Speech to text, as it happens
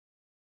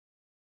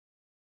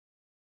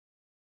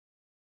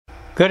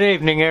Good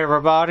evening,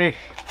 everybody.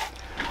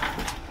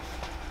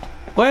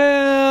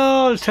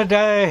 Well,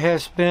 today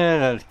has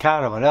been a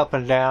kind of an up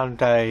and down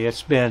day.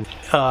 It's been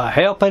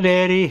helping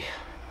Eddie,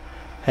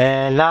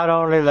 and not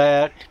only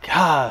that,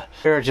 God,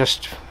 they're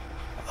just,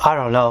 I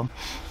don't know.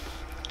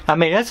 I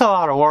mean, it's a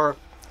lot of work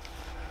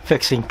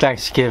fixing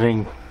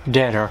Thanksgiving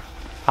dinner.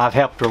 I've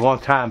helped her one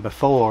time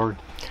before,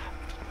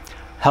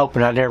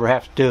 hoping I never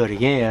have to do it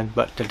again,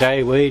 but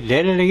today we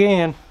did it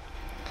again.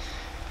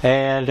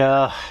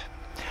 And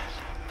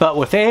but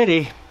with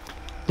Eddie,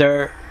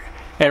 it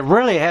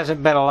really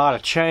hasn't been a lot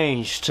of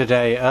change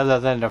today, other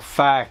than the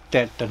fact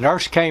that the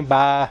nurse came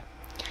by,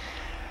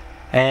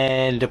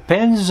 and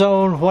depends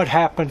on what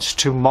happens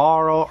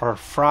tomorrow or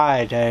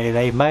Friday,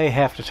 they may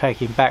have to take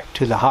him back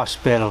to the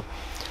hospital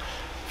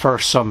for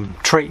some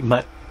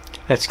treatment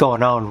that's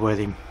going on with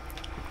him.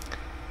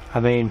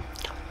 I mean,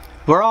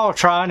 we're all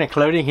trying,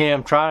 including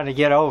him, trying to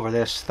get over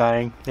this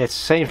thing. It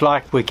seems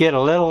like we get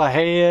a little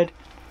ahead,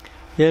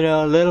 you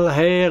know, a little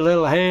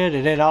ahead,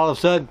 and then all of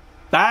a sudden,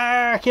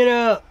 back it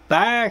up,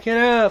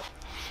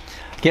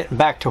 getting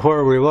back to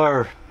where we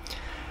were.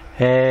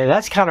 And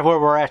that's kind of where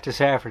we're at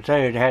this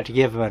afternoon. I had to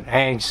give him an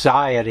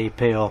anxiety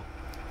pill.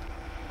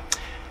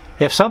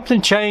 If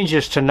something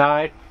changes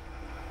tonight,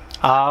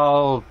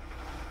 I'll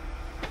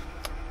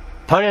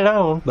put it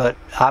on, but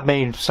I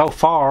mean, so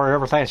far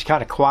everything's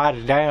kind of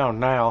quieted down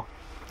now.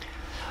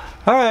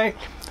 Alright,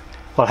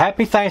 well,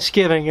 happy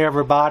Thanksgiving,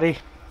 everybody.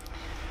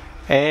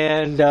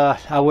 And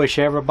I wish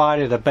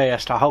everybody the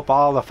best. I hope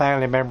all the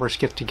family members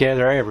get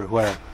together everywhere.